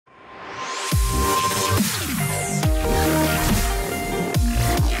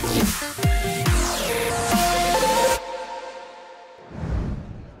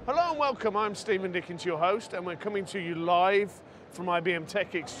Welcome, I'm Steven Dickens, your host, and we're coming to you live from IBM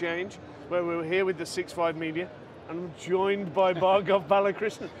TechXchange, where we're here with the 6.5 Media, and I'm joined by Bargav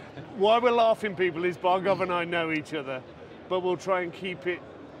Balakrishnan. Why we're laughing, people, is Bargav and I know each other, but we'll try and keep it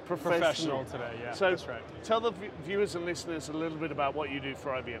professional today, yeah, so that's right. Tell the viewers and listeners a little bit about what you do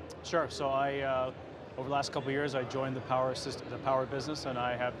for IBM. Sure, so I, over the last couple of years, I joined the Power business, and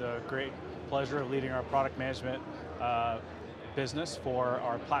I have the great pleasure of leading our product management business for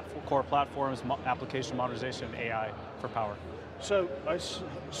our core platforms, application modernization, and AI for Power. So I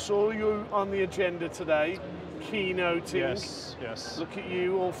saw you on the agenda today, keynoting. Yes. Look at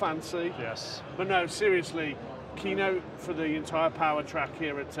you, all fancy. Yes. But no, seriously, keynote for the entire Power track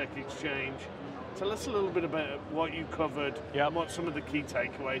here at TechXchange. Tell us a little bit about what you covered and what some of the key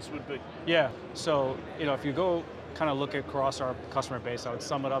takeaways would be. Yeah, so if you go kind of look across our customer base, I would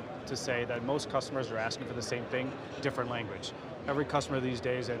sum it up to say that most customers are asking for the same thing, different language. Every customer these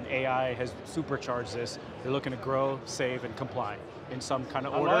days, and AI has supercharged this, they're looking to grow, save, and comply in some kind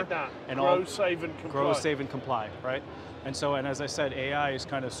of order. I like that, grow, save, and comply. Grow, save, and comply, right? And so, and as I said, AI is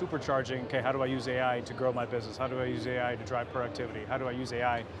kind of supercharging, okay, how do I use AI to grow my business? How do I use AI to drive productivity? How do I use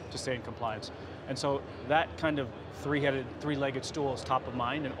AI to stay in compliance? And so that kind of three-legged stool is top of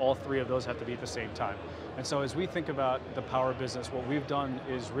mind, and all three of those have to be at the same time. And so as we think about the Power business, what we've done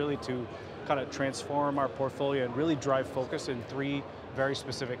is really to kind of transform our portfolio and really drive focus in three very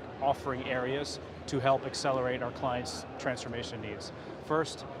specific offering areas to help accelerate our clients' transformation needs.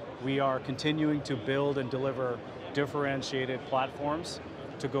 First, we are continuing to build and deliver differentiated platforms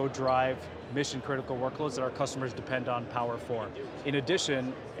to go drive mission-critical workloads that our customers depend on Power for. In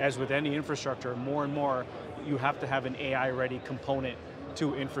addition, as with any infrastructure, more and more, you have to have an AI-ready component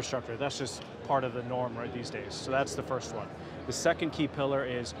to infrastructure. That's just part of the norm right these days. So that's the first one. The second key pillar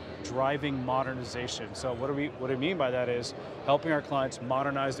is driving modernization. So what I mean by that is helping our clients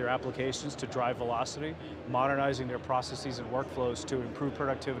modernize their applications to drive velocity, modernizing their processes and workflows to improve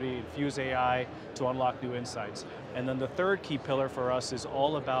productivity, infuse AI to unlock new insights. And then the third key pillar for us is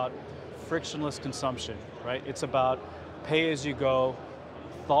all about frictionless consumption, right? It's about pay-as-you-go,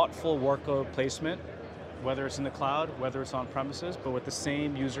 thoughtful workload placement, whether it's in the cloud, whether it's on premises, but with the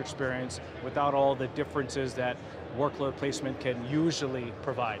same user experience without all the differences that workload placement can usually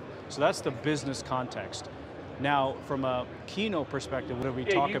provide. So that's the business context. Now, from a keynote perspective, what do we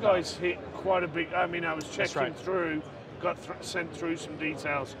talk about? You guys hit quite a big, I mean, I was checking through, got sent through some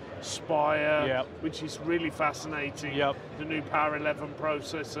details. Spyre, which is really fascinating. The new Power11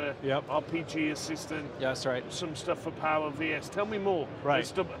 processor, RPG assistant. That's right. Some stuff for PowerVS. Tell me more. Right.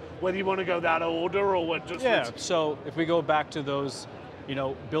 Whether you want to go that order or what just... Yeah, so if we go back to those,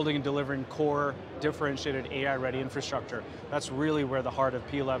 building and delivering core differentiated AI-ready infrastructure, that's really where the heart of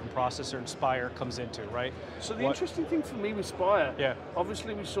P11 processor and Spyre comes into, right? So the interesting thing for me with Spyre,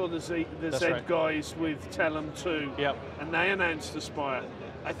 obviously we saw the Z guys with Telum 2, and they announced the Spyre.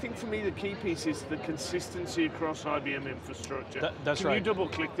 I think for me the key piece is the consistency across IBM infrastructure. That's right. Can you double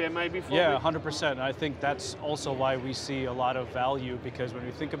click there maybe for me? Yeah, 100%. I think that's also why we see a lot of value, because when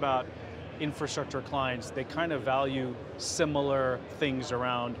we think about infrastructure clients, they kind of value similar things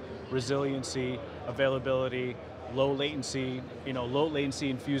around resiliency, availability, low latency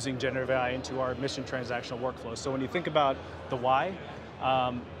infusing generative AI into our mission transactional workflows. So when you think about the why,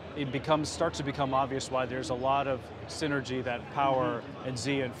 it starts to become obvious why there's a lot of synergy that Power and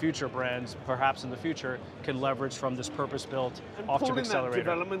Z and future brands, perhaps in the future, can leverage from this purpose-built off-chip accelerator. That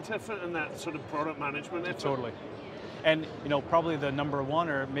development effort and that sort of product management effort. Totally. And probably the number one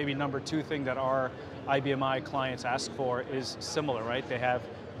or maybe number two thing that our IBMI clients ask for is similar, right? They have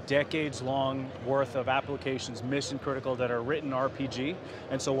decades-long worth of applications, mission-critical, that are written RPG,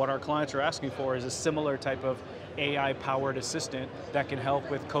 and so what our clients are asking for is a similar type of AI-powered assistant that can help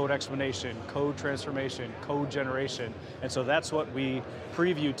with code explanation, code transformation, code generation, and so that's what we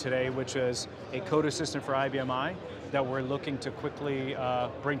previewed today, which is a code assistant for IBMI that we're looking to quickly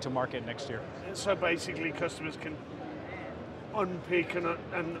bring to market next year. So basically customers can unpick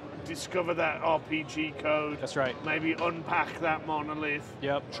and discover that RPG code. That's right. Maybe unpack that monolith.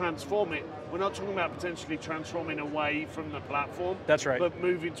 Transform it. We're not talking about potentially transforming away from the platform. That's right. But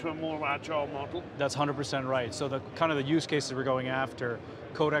moving to a more agile model. That's 100% right. So the kind of the use cases we're going after,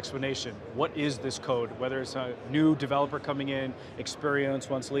 code explanation. What is this code? Whether it's a new developer coming in, experience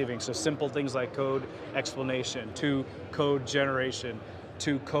once leaving. So simple things like code explanation, to code generation,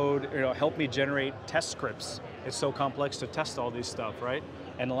 to code, help me generate test scripts. It's so complex to test all these stuff, right?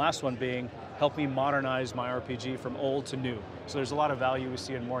 And the last one being, help me modernize my RPG from old to new. So there's a lot of value we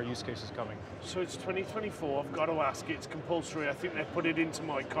see in more use cases coming. So it's 2024, I've got to ask, it's compulsory. I think they put it into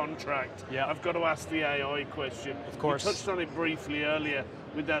my contract. I've got to ask the AI question. Of course. You touched on it briefly earlier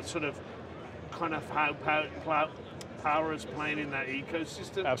with that sort of kind of how Power is playing in that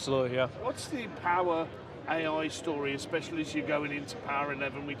ecosystem. Absolutely, yeah. What's the Power AI story, especially as you're going into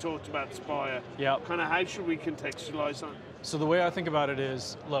Power11? We talked about Spyre. Yeah. Kind of how should we contextualize that? So the way I think about it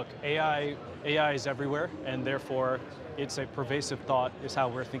is, look, AI is everywhere, and therefore it's a pervasive thought is how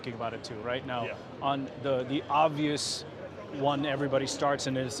we're thinking about it too, right? Now, on the obvious one everybody starts,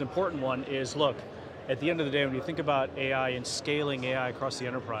 and it's an important one, is look, at the end of the day, when you think about AI and scaling AI across the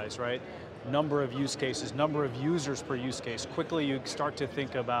enterprise, right? Number of use cases, number of users per use case. Quickly you start to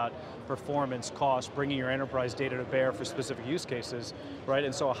think about performance, cost, bringing your enterprise data to bear for specific use cases, right?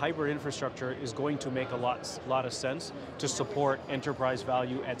 And so a hybrid infrastructure is going to make a lot of sense to support enterprise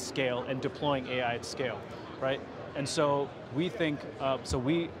value at scale and deploying AI at scale, right? And so we think, so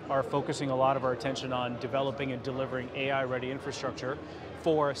we are focusing a lot of our attention on developing and delivering AI-ready infrastructure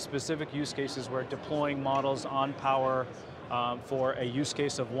for specific use cases where deploying models on Power for a use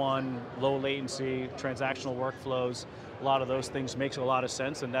case of one, low latency, transactional workflows, a lot of those things makes a lot of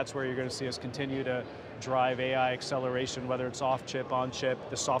sense, and that's where you're going to see us continue to drive AI acceleration, whether it's off-chip, on-chip,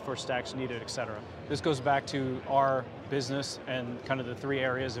 the software stacks needed, et cetera. This goes back to our business and kind of the three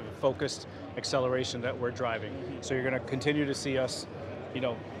areas of focused acceleration that we're driving. So you're going to continue to see us,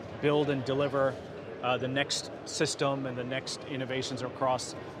 build and deliver the next system and the next innovations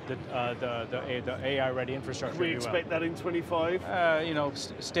across the AI-ready infrastructure. Can we expect that in 25?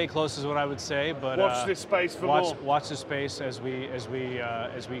 Stay close is what I would say, but watch this space for more. Watch the space as we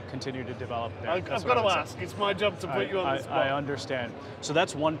continue to develop that. I've got to ask. It's my job to put you on the spot. I understand. So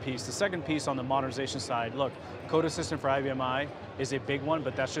that's one piece. The second piece on the modernization side, look, Code Assistant for IBM I is a big one,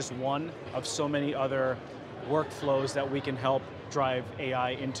 but that's just one of so many other workflows that we can help drive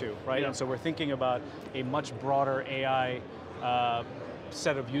AI into, right? Yeah. And so we're thinking about a much broader AI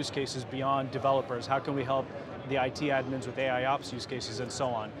set of use cases beyond developers. How can we help the IT admins with AI ops use cases and so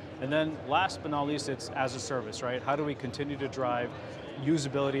on? And then last but not least, it's as a service, right? How do we continue to drive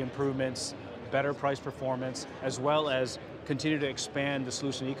usability improvements, better price performance, as well as continue to expand the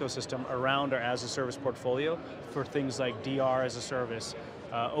solution ecosystem around our as a service portfolio for things like DR as a service,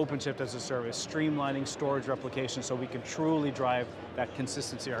 OpenShift as a service, streamlining storage replication so we can truly drive that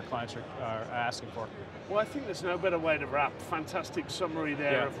consistency our clients are asking for. Well, I think there's no better way to wrap. Fantastic summary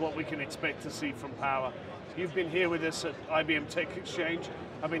there of what we can expect to see from Power. You've been here with us at IBM TechXchange.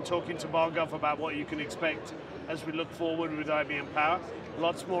 I've been talking to Bargav about what you can expect as we look forward with IBM Power.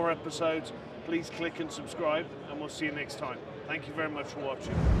 Lots more episodes. Please click and subscribe, and we'll see you next time. Thank you very much for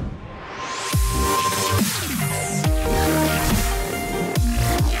watching.